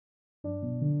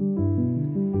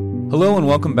Hello and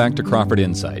welcome back to Crawford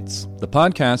Insights, the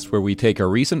podcast where we take a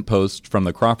recent post from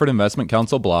the Crawford Investment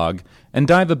Counsel blog and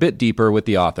dive a bit deeper with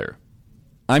the author.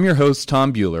 I'm your host,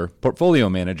 Tom Bueller, portfolio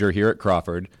manager here at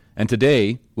Crawford, and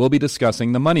today we'll be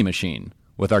discussing the money machine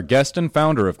with our guest and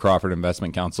founder of Crawford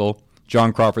Investment Counsel,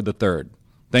 John Crawford III.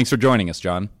 Thanks for joining us,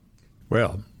 John.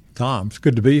 Well, Tom, it's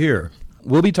good to be here.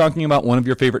 We'll be talking about one of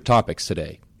your favorite topics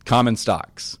today, common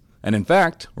stocks. And in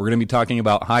fact, we're going to be talking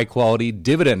about high-quality,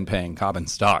 dividend-paying common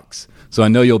stocks. So I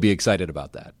know you'll be excited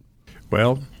about that.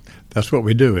 Well, that's what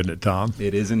we do, isn't it, Tom?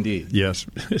 It is indeed. Yes,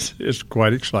 it's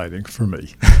quite exciting for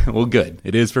me. Well, good.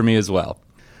 It is for me as well.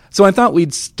 So I thought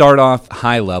we'd start off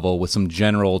high level with some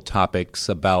general topics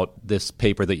about this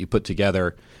paper that you put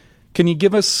together. Can you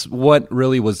give us what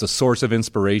really was the source of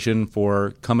inspiration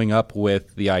for coming up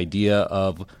with the idea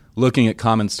of looking at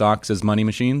common stocks as money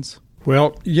machines?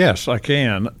 Well, yes, I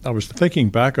can. I was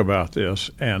thinking back about this,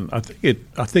 and I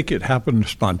think it happened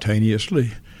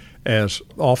spontaneously, as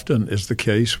often is the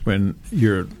case when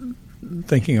you're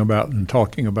thinking about and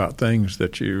talking about things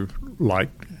that you like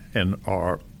and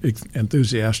are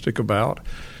enthusiastic about.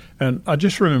 And I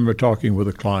just remember talking with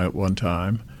a client one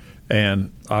time,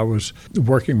 and I was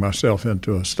working myself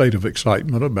into a state of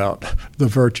excitement about the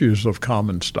virtues of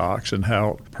common stocks and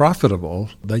how profitable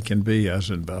they can be as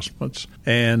investments.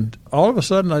 And all of a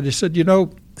sudden I just said,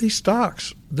 these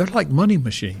stocks, they're like money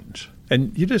machines.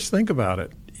 And you just think about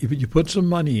it. If you put some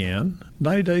money in,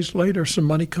 90 days later some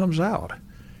money comes out.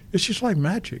 It's just like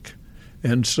magic.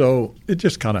 And so it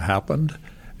just kind of happened.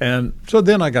 And so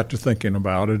then I got to thinking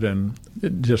about it and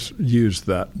just used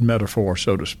that metaphor,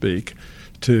 so to speak,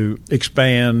 to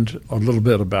expand a little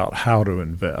bit about how to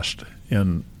invest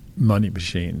in money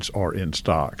machines or in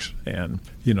stocks. And,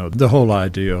 the whole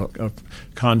idea of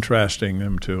contrasting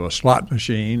them to a slot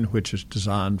machine, which is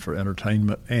designed for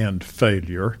entertainment and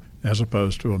failure, as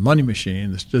opposed to a money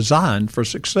machine that's designed for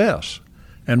success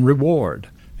and reward.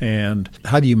 And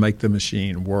how do you make the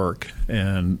machine work?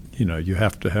 And, you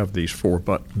have to have these four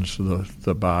buttons,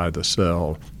 the buy, the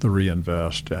sell, the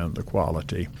reinvest, and the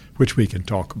quality, which we can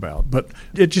talk about. But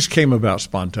it just came about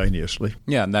spontaneously.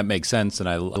 Yeah, and that makes sense. And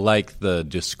I like the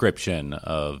description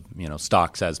of,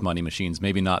 stocks as money machines.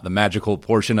 Maybe not the magical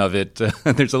portion of it.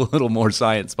 There's a little more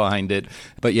science behind it.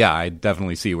 But yeah, I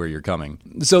definitely see where you're coming.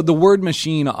 So the word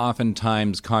machine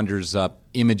oftentimes conjures up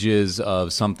images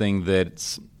of something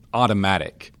that's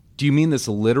automatic. Do you mean this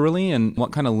literally, and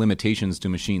what kind of limitations do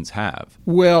machines have?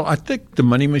 Well, I think the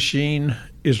money machine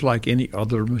is like any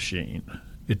other machine.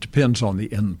 It depends on the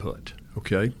input,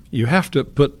 okay? You have to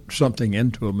put something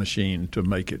into a machine to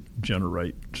make it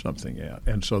generate something out.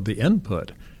 And so the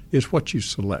input is what you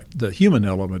select. The human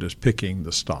element is picking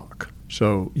the stock.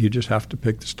 So you just have to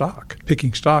pick the stock.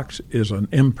 Picking stocks is an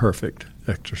imperfect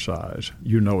exercise.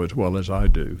 You know as well as I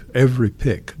do. Every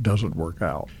pick doesn't work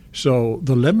out. So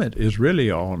the limit is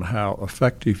really on how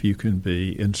effective you can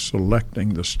be in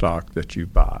selecting the stock that you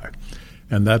buy.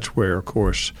 And that's where, of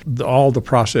course, all the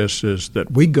processes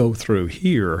that we go through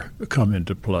here come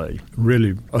into play,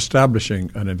 really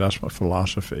establishing an investment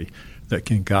philosophy that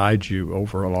can guide you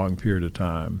over a long period of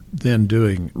time, then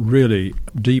doing really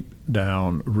deep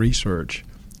down research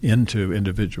into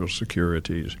individual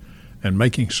securities and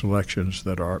making selections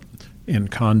that are in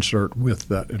concert with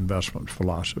that investment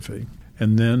philosophy,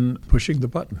 and then pushing the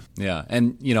button. Yeah,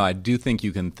 and I do think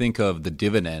you can think of the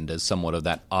dividend as somewhat of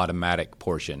that automatic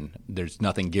portion. There's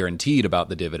nothing guaranteed about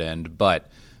the dividend,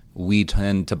 but we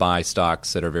tend to buy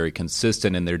stocks that are very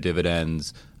consistent in their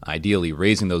dividends, ideally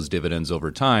raising those dividends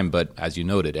over time. But as you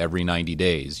noted, every 90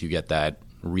 days you get that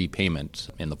repayment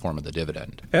in the form of the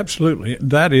dividend. Absolutely.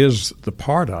 That is the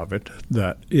part of it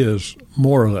that is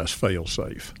more or less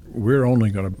fail-safe. We're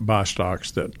only going to buy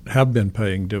stocks that have been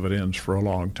paying dividends for a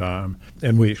long time,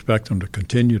 and we expect them to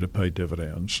continue to pay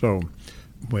dividends. So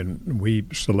when we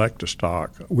select a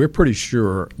stock, we're pretty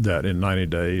sure that in 90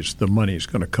 days the money is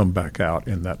going to come back out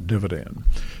in that dividend.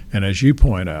 And as you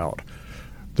point out,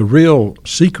 the real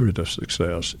secret of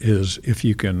success is if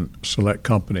you can select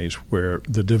companies where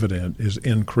the dividend is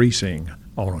increasing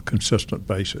on a consistent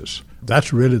basis.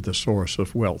 That's really the source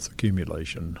of wealth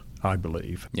accumulation, I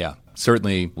believe. Yeah,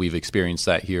 certainly we've experienced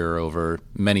that here over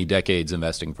many decades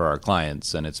investing for our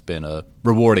clients, and it's been a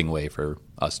rewarding way for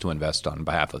us to invest on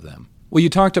behalf of them. Well, you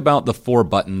talked about the four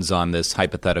buttons on this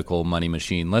hypothetical money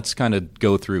machine. Let's kind of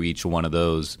go through each one of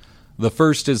those. The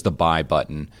first is the buy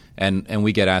button, and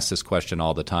we get asked this question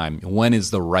all the time. When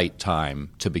is the right time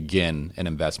to begin an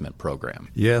investment program?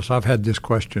 Yes, I've had this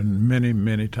question many,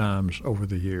 many times over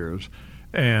the years,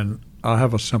 and I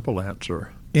have a simple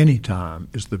answer. Any time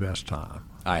is the best time.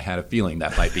 I had a feeling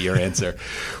that might be your answer.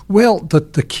 Well,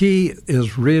 the key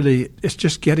is really, it's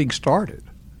just getting started,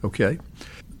 okay?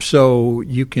 So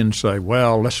you can say,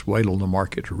 well, let's wait till the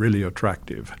market's really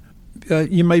attractive.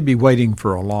 You may be waiting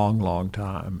for a long, long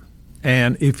time.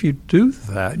 And if you do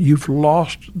that, you've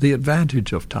lost the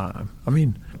advantage of time. I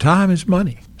mean, time is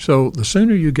money. So the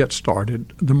sooner you get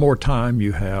started, the more time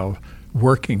you have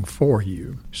working for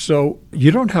you. So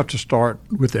you don't have to start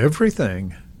with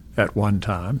everything at one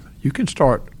time. You can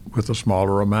start with a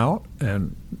smaller amount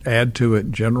and add to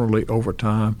it generally over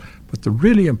time. But the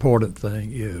really important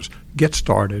thing is get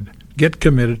started, get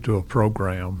committed to a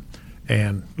program,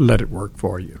 and let it work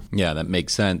for you. Yeah, that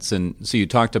makes sense. And so you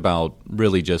talked about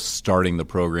really just starting the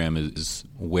program is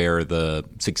where the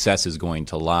success is going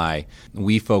to lie.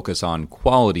 We focus on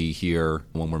quality here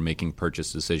when we're making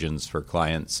purchase decisions for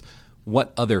clients.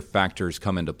 What other factors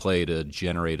come into play to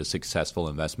generate a successful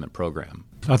investment program?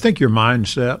 I think your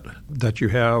mindset that you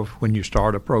have when you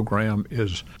start a program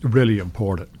is really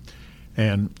important.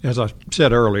 And as I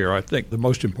said earlier, I think the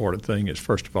most important thing is,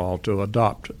 first of all, to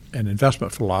adopt an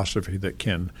investment philosophy that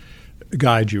can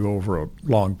guide you over a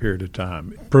long period of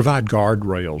time. Provide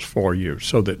guardrails for you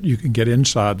so that you can get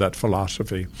inside that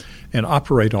philosophy and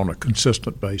operate on a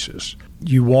consistent basis.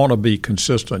 You want to be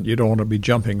consistent. You don't want to be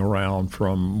jumping around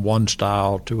from one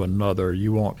style to another.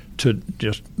 You want to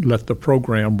just let the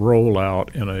program roll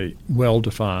out in a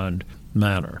well-defined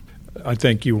manner. I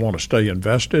think you want to stay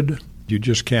invested. You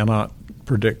just cannot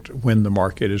predict when the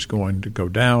market is going to go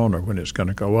down or when it's going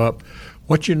to go up.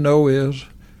 What you know is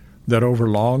that over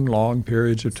long, long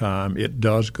periods of time, it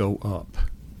does go up.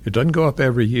 It doesn't go up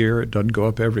every year. It doesn't go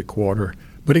up every quarter,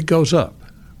 but it goes up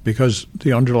because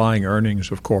the underlying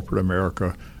earnings of corporate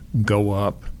America go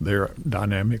up. They're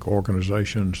dynamic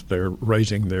organizations. They're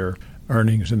raising their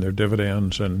earnings and their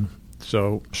dividends, and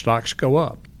so stocks go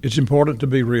up. It's important to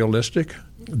be realistic.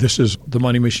 The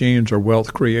money machines are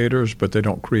wealth creators, but they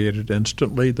don't create it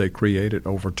instantly. They create it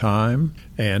over time.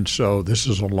 And so this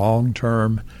is a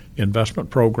long-term investment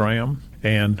program.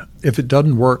 And if it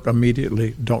doesn't work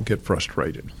immediately, don't get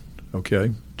frustrated,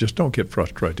 okay? Just don't get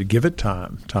frustrated. Give it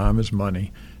time. Time is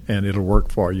money, and it'll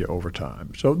work for you over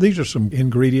time. So these are some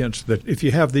ingredients that if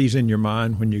you have these in your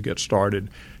mind when you get started,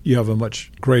 you have a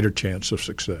much greater chance of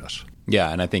success.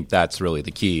 Yeah, and I think that's really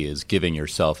the key is giving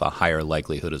yourself a higher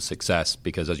likelihood of success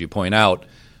because, as you point out,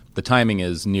 the timing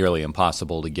is nearly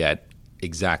impossible to get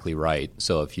exactly right.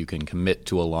 So if you can commit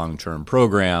to a long-term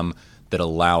program that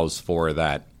allows for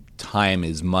that time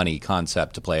is money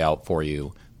concept to play out for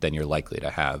you, then you're likely to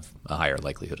have a higher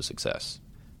likelihood of success.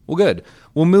 Well, good.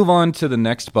 We'll move on to the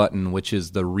next button, which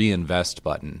is the reinvest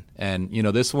button. And,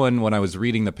 this one, when I was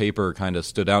reading the paper, kind of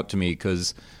stood out to me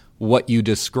because what you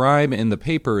describe in the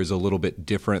paper is a little bit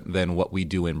different than what we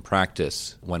do in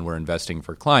practice when we're investing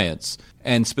for clients.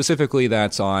 And specifically,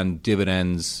 that's on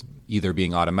dividends either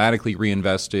being automatically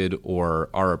reinvested or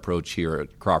our approach here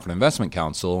at Crawford Investment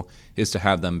Counsel is to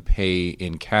have them pay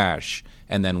in cash,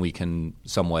 and then we can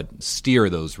somewhat steer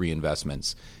those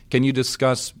reinvestments. Can you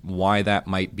discuss why that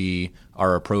might be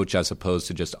our approach as opposed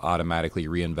to just automatically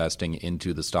reinvesting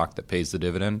into the stock that pays the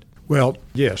dividend? Well,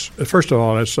 yes. First of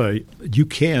all, I'd say you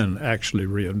can actually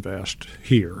reinvest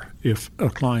here if a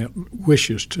client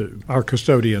wishes to. Our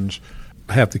custodians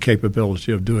have the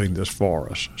capability of doing this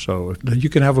for us. So you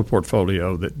can have a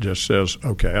portfolio that just says,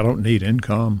 okay, I don't need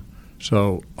income,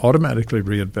 so automatically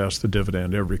reinvest the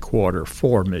dividend every quarter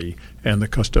for me, and the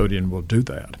custodian will do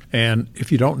that. And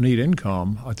if you don't need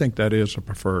income, I think that is a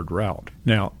preferred route.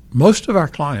 Now, most of our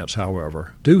clients,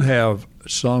 however, do have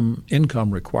some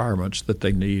income requirements that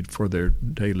they need for their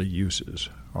daily uses,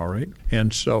 all right?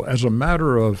 And so as a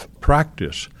matter of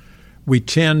practice, we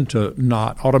tend to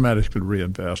not automatically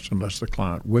reinvest unless the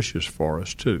client wishes for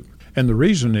us to. And the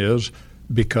reason is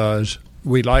because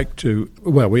we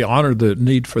honor the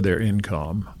need for their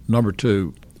income. Number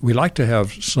two, we like to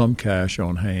have some cash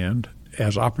on hand.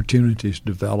 As opportunities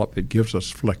develop, it gives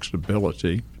us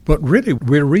flexibility. But really,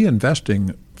 we're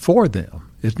reinvesting for them.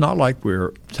 It's not like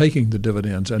we're taking the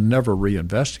dividends and never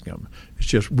reinvesting them. It's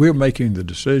just we're making the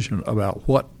decision about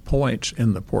what points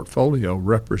in the portfolio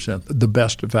represent the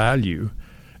best value,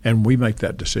 and we make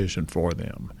that decision for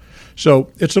them. So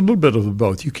it's a little bit of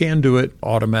both. You can do it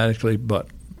automatically, but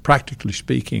practically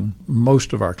speaking,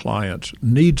 most of our clients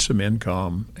need some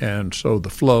income, and so the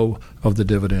flow of the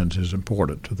dividends is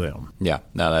important to them. Yeah,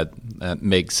 no, that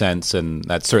makes sense, and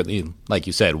that's certainly, like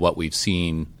you said, what we've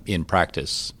seen in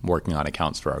practice working on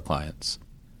accounts for our clients.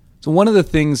 So one of the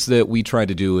things that we try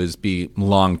to do is be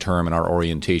long-term in our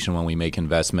orientation when we make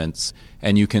investments,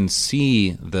 and you can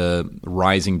see the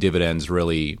rising dividends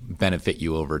really benefit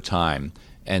you over time.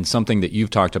 And something that you've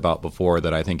talked about before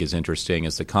that I think is interesting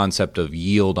is the concept of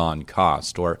yield on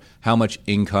cost, or how much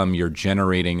income you're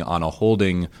generating on a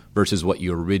holding versus what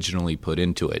you originally put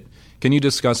into it. Can you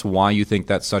discuss why you think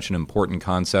that's such an important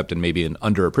concept and maybe an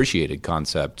underappreciated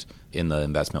concept in the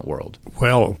investment world?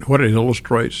 Well, what it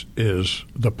illustrates is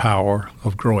the power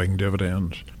of growing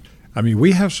dividends. I mean,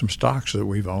 we have some stocks that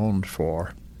we've owned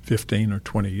for 15 or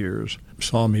 20 years,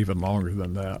 some even longer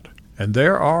than that. And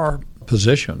there are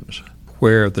positions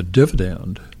where the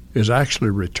dividend is actually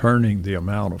returning the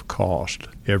amount of cost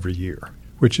every year,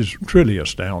 which is truly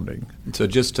astounding. So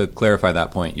just to clarify that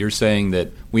point, you're saying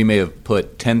that we may have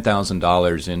put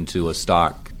 $10,000 into a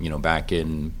stock, back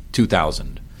in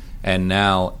 2000, and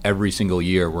now every single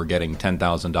year we're getting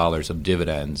 $10,000 of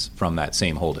dividends from that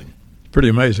same holding. Pretty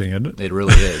amazing, isn't it? It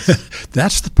really is.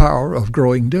 That's the power of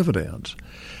growing dividends.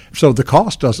 So the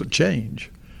cost doesn't change,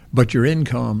 but your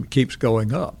income keeps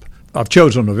going up. I've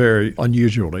chosen a very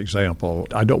unusual example.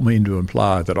 I don't mean to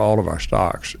imply that all of our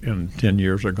stocks in 10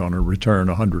 years are going to return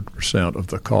 100% of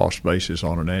the cost basis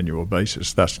on an annual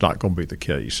basis. That's not going to be the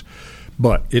case.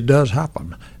 But it does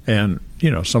happen. And,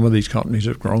 some of these companies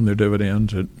have grown their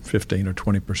dividends at 15 or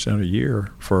 20% a year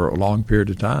for a long period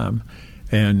of time.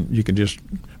 And you can just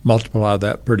multiply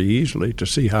that pretty easily to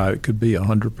see how it could be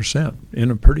 100% in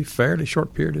a pretty fairly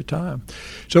short period of time.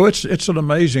 So it's an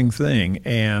amazing thing.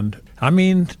 And, I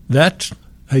mean,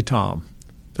 hey, Tom,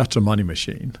 that's a money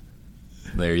machine.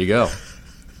 There you go.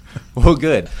 Well,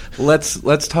 good.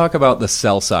 Let's talk about the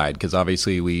sell side, because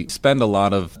obviously we spend a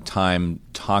lot of time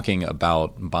talking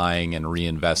about buying and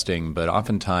reinvesting, but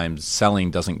oftentimes selling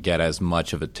doesn't get as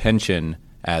much of attention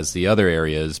as the other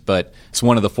areas, but it's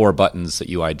one of the 4 buttons that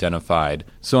you identified.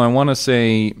 So I want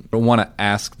to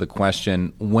ask the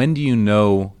question, when do you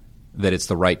know that it's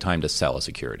the right time to sell a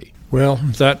security? Well,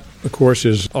 that, of course,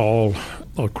 is all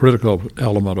a critical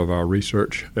element of our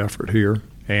research effort here.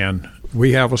 And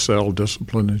we have a sell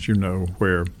discipline, as you know,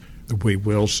 where we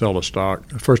will sell a stock.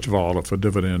 First of all, if a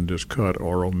dividend is cut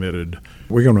or omitted,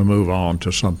 we're going to move on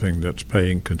to something that's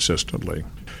paying consistently.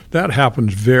 That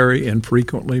happens very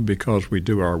infrequently because we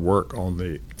do our work on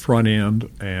the front end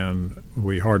and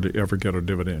we hardly ever get a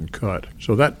dividend cut.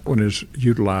 So that one is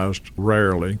utilized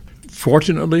rarely.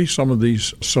 Fortunately, some of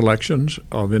these selections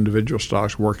of individual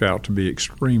stocks work out to be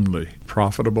extremely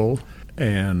profitable.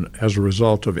 And as a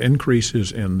result of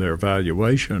increases in their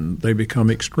valuation, they become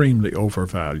extremely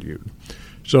overvalued.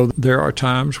 So there are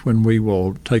times when we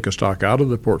will take a stock out of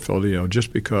the portfolio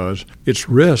just because its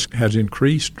risk has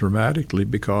increased dramatically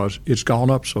because it's gone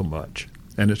up so much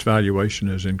and its valuation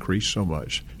has increased so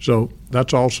much. So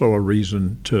that's also a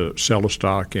reason to sell a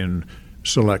stock and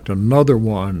select another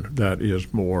one that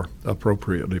is more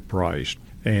appropriately priced.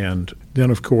 And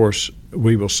then, of course,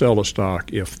 we will sell a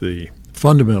stock if the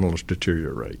fundamentals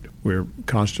deteriorate. We're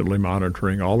constantly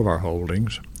monitoring all of our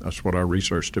holdings. That's what our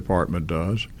research department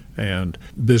does. And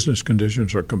business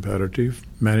conditions are competitive.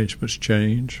 Managements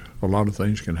change. A lot of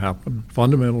things can happen.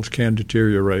 Fundamentals can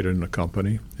deteriorate in the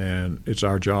company, and it's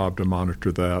our job to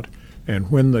monitor that. And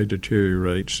when they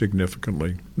deteriorate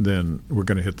significantly, then we're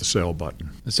going to hit the sell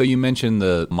button. So you mentioned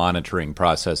the monitoring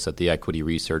process that the equity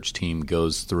research team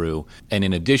goes through. And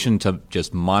in addition to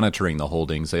just monitoring the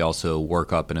holdings, they also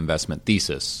work up an investment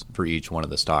thesis for each one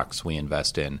of the stocks we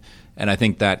invest in. And I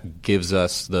think that gives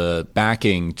us the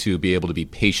backing to be able to be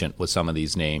patient with some of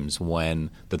these names when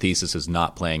the thesis is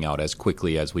not playing out as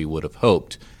quickly as we would have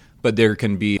hoped. But there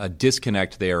can be a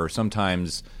disconnect there, or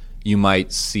sometimes you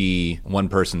might see one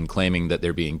person claiming that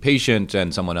they're being patient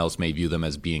and someone else may view them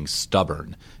as being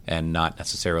stubborn and not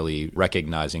necessarily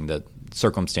recognizing that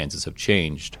circumstances have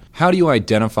changed. How do you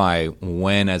identify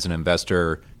when, as an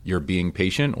investor, you're being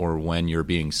patient or when you're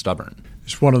being stubborn?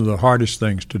 It's one of the hardest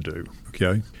things to do,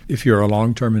 okay? If you're a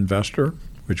long-term investor,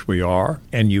 which we are,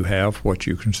 and you have what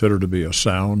you consider to be a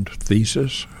sound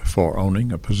thesis for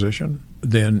owning a position,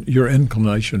 then your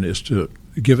inclination is to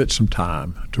give it some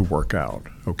time to work out,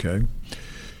 okay?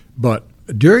 But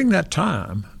during that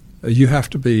time, you have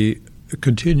to be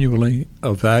continually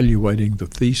evaluating the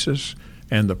thesis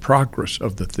and the progress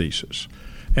of the thesis.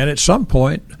 And at some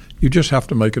point, you just have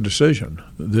to make a decision.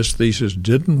 This thesis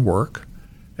didn't work,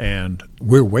 and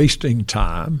we're wasting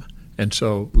time, and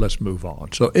so let's move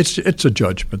on. So it's a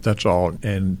judgment, that's all,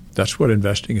 and that's what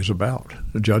investing is about,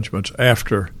 the judgments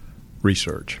after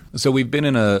research. So we've been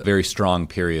in a very strong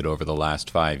period over the last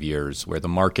 5 years where the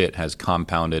market has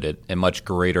compounded at a much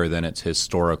greater than its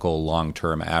historical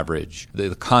long-term average.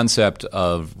 The concept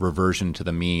of reversion to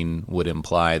the mean would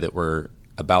imply that we're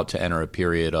about to enter a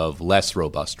period of less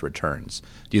robust returns.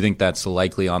 Do you think that's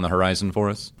likely on the horizon for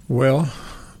us? Well,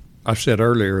 I said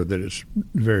earlier that it's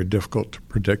very difficult to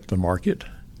predict the market,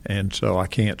 And so I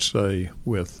can't say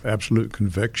with absolute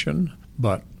conviction,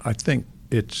 but I think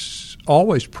it's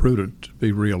always prudent to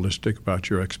be realistic about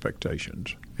your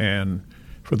expectations. And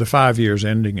for the 5 years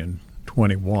ending in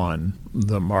 21,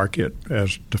 the market,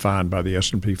 as defined by the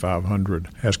S&P 500,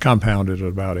 has compounded at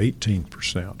about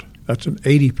 18%. That's an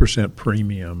 80%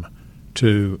 premium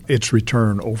to its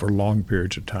return over long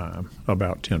periods of time,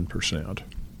 about 10%.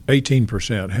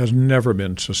 18% has never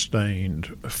been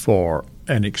sustained for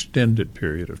an extended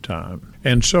period of time.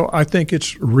 And so I think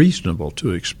it's reasonable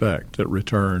to expect that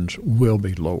returns will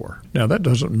be lower. Now, that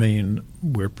doesn't mean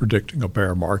we're predicting a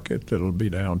bear market that'll be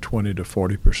down 20 to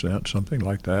 40%, something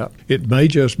like that. It may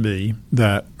just be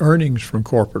that earnings from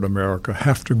corporate America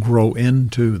have to grow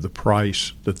into the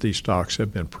price that these stocks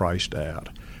have been priced at,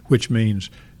 which means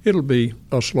it'll be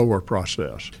a slower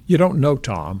process. You don't know,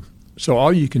 Tom. So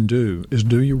all you can do is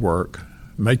do your work,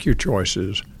 make your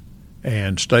choices,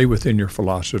 and stay within your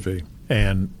philosophy.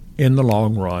 And in the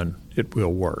long run, it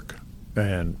will work.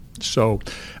 And so,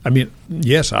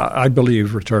 yes, I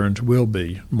believe returns will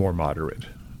be more moderate.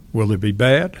 Will they be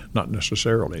bad? Not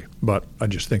necessarily, but I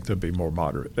just think they'll be more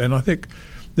moderate. And I think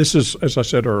this is, as I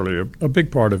said earlier, a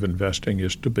big part of investing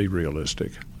is to be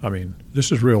realistic.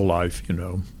 This is real life,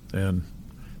 and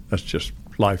that's just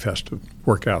life has to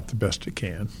work out the best it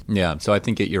can. Yeah, so I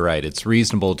think you're right. It's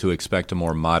reasonable to expect a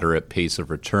more moderate pace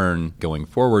of return going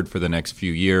forward for the next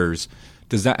few years.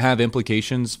 Does that have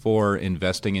implications for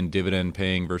investing in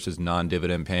dividend-paying versus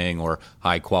non-dividend paying or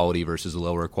high-quality versus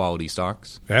lower-quality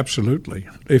stocks? Absolutely.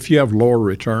 If you have lower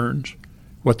returns,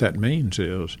 what that means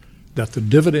is that the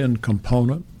dividend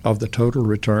component of the total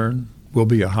return will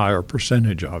be a higher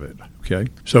percentage of it. Okay?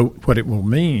 So what it will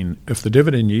mean, if the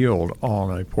dividend yield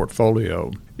on a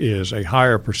portfolio is a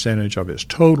higher percentage of its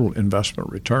total investment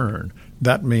return,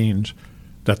 that means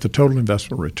that the total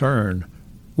investment return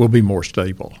will be more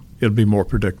stable. It'll be more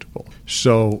predictable.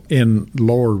 So in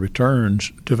lower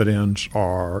returns, dividends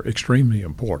are extremely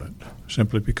important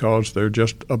simply because they're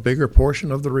just a bigger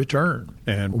portion of the return.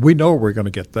 And we know we're going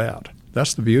to get that.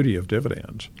 That's the beauty of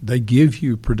dividends. They give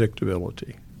you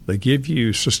predictability. They give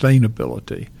you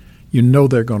sustainability. You know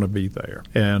they're going to be there.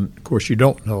 And, of course, you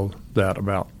don't know that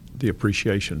about the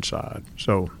appreciation side.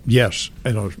 So, yes,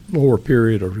 in a lower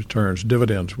period of returns,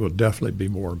 dividends will definitely be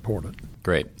more important.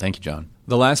 Great. Thank you, John.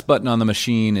 The last button on the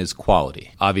machine is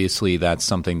quality. Obviously, that's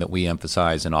something that we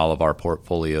emphasize in all of our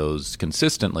portfolios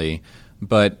consistently,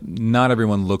 but not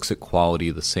everyone looks at quality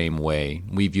the same way.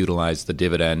 We've utilized the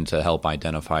dividend to help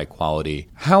identify quality.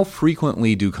 How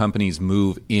frequently do companies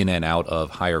move in and out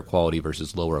of higher quality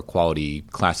versus lower quality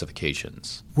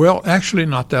classifications? Well, actually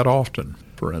not that often.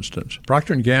 For instance,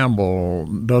 Procter & Gamble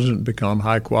doesn't become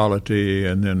high quality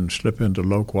and then slip into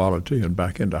low quality and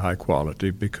back into high quality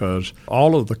because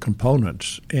all of the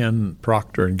components in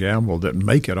Procter & Gamble that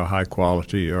make it a high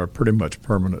quality are pretty much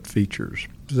permanent features.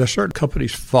 There are certain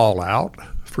companies fall out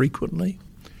frequently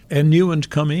and new ones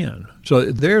come in.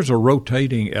 So there's a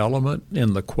rotating element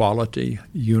in the quality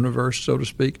universe, so to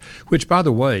speak, which, by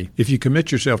the way, if you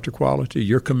commit yourself to quality,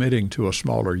 you're committing to a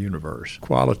smaller universe.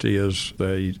 Quality is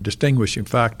a distinguishing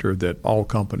factor that all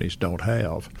companies don't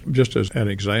have. Just as an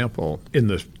example, in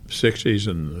the 60s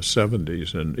and the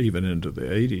 70s and even into the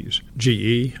 80s,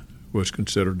 GE was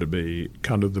considered to be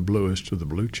kind of the bluest of the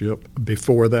blue chip.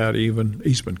 Before that, even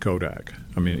Eastman Kodak.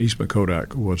 Eastman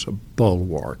Kodak was a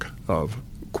bulwark of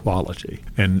quality,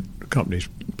 and the company's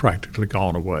practically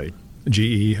gone away.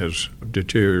 GE has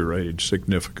deteriorated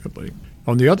significantly.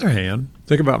 On the other hand,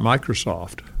 think about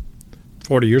Microsoft.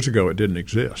 40 years ago, it didn't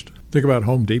exist. Think about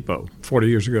Home Depot. 40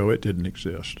 years ago, it didn't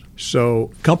exist.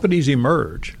 So companies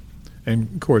emerge.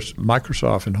 And, of course,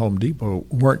 Microsoft and Home Depot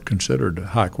weren't considered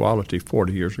high quality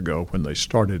 40 years ago when they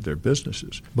started their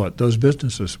businesses. But those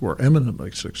businesses were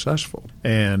eminently successful.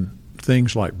 And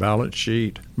things like balance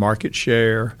sheet, market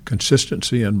share,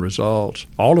 consistency in results,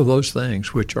 all of those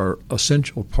things, which are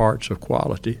essential parts of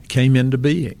quality, came into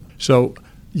being. So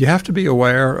you have to be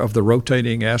aware of the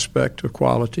rotating aspect of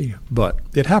quality, but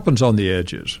it happens on the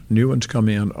edges. New ones come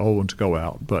in, old ones go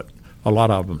out, but a lot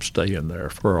of them stay in there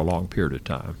for a long period of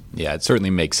time. Yeah, it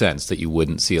certainly makes sense that you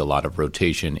wouldn't see a lot of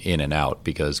rotation in and out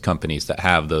because companies that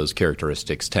have those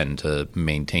characteristics tend to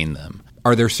maintain them.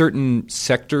 Are there certain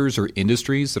sectors or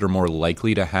industries that are more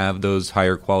likely to have those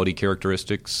higher quality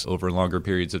characteristics over longer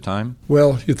periods of time?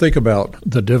 Well, you think about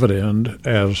the dividend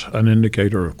as an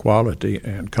indicator of quality,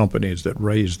 and companies that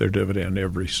raise their dividend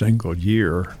every single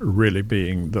year really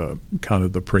being the kind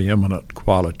of the preeminent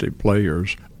quality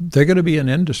players. They're going to be in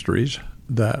industries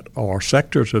that are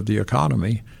sectors of the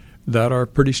economy that are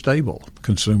pretty stable.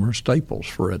 Consumer staples,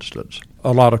 for instance.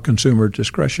 A lot of consumer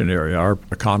discretionary. Our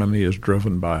economy is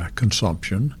driven by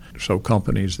consumption, so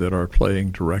companies that are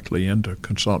playing directly into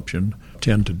consumption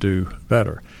tend to do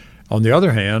better. On the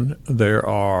other hand, there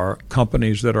are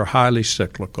companies that are highly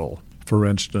cyclical. For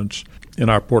instance, in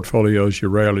our portfolios, you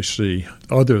rarely see,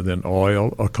 other than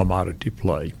oil, a commodity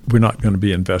play. We're not going to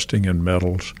be investing in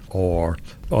metals or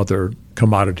other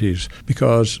commodities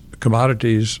because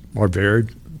commodities are very,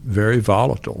 very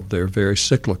volatile. They're very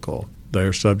cyclical.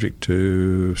 They're subject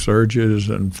to surges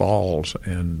and falls.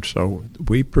 And so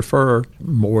we prefer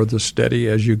more the steady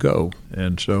as you go.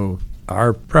 And so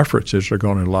our preferences are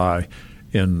going to lie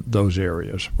in those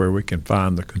areas where we can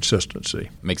find the consistency.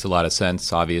 Makes a lot of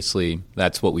sense. Obviously,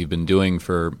 that's what we've been doing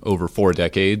for over 4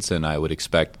 decades, and I would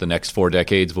expect the next 4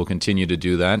 decades will continue to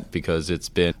do that because it's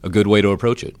been a good way to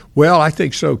approach it. Well, I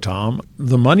think so, Tom.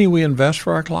 The money we invest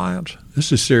for our clients,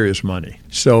 this is serious money.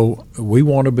 So we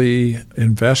want to be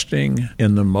investing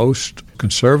in the most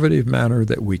conservative manner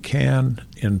that we can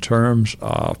in terms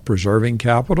of preserving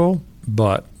capital,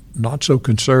 but not so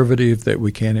conservative that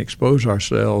we can't expose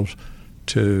ourselves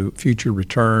to future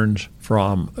returns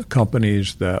from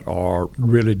companies that are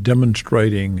really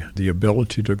demonstrating the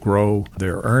ability to grow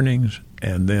their earnings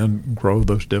and then grow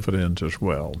those dividends as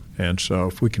well. And so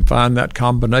if we can find that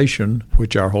combination,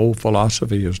 which our whole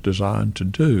philosophy is designed to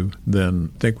do,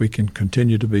 then I think we can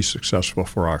continue to be successful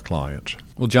for our clients.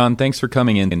 Well, John, thanks for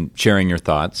coming in and sharing your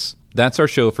thoughts. That's our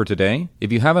show for today.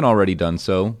 If you haven't already done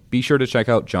so, be sure to check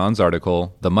out John's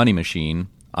article, The Money Machine,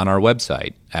 on our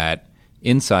website at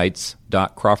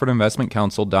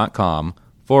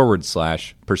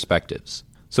insights.crawfordinvestmentcounsel.com/perspectives.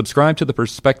 Subscribe to the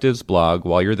Perspectives blog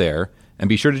while you're there, and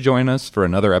be sure to join us for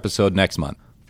another episode next month.